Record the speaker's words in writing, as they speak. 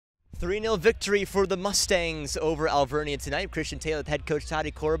3-0 victory for the Mustangs over Alvernia tonight. Christian Taylor with head coach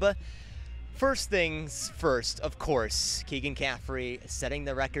Tati Korba. First things first, of course, Keegan Caffrey setting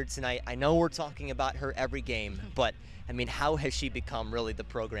the record tonight. I know we're talking about her every game, but I mean, how has she become really the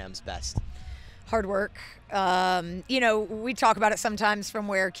program's best? Hard work. We talk about it sometimes from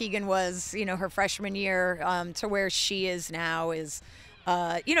where Keegan was, her freshman year to where she is now is,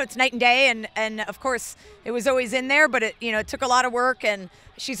 it's night and day. And of course, it was always in there, but it took a lot of work. And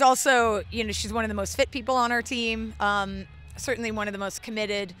she's also, she's one of the most fit people on our team, certainly one of the most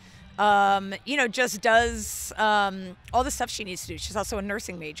committed. Just does all the stuff she needs to do. She's also a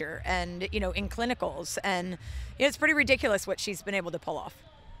nursing major and, in clinicals. And it's pretty ridiculous what she's been able to pull off.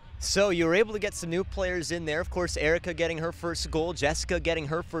 So you were able to get some new players in there. Of course, Erica getting her first goal, Jessica getting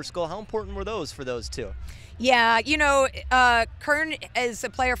her first goal. How important were those for those two? Yeah, Kern is a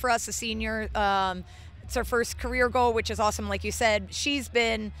player for us, a senior. It's her first career goal, which is awesome. Like you said, she's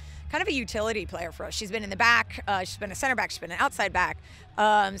been kind of a utility player for us. She's been in the back. She's been a center back. She's been an outside back.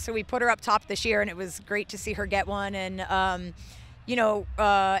 So we put her up top this year, and it was great to see her get one. And,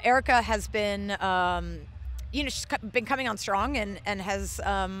 Erica has been, she's been coming on strong and has,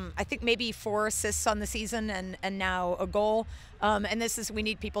 I think, maybe 4 assists on the season and now a goal. And we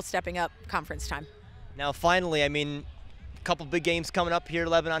need people stepping up conference time. Now, finally, a couple big games coming up here,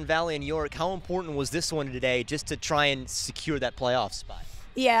 Lebanon Valley and York. How important was this one today just to try and secure that playoff spot?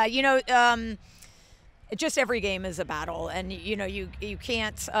 Yeah, just every game is a battle, and you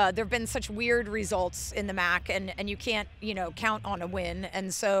can't. There have been such weird results in the MAC, and you can't count on a win.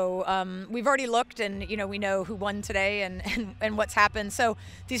 And so we've already looked, and we know who won today and what's happened. So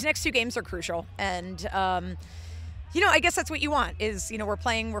these next 2 games are crucial, and I guess that's what you want is we're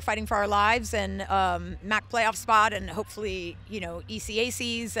fighting for our lives and MAC playoff spot, and hopefully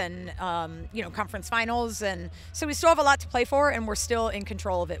ECACs and conference finals, and so we still have a lot to play for, and we're still in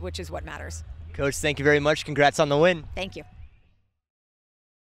control of it, which is what matters. Coach, thank you very much. Congrats on the win. Thank you.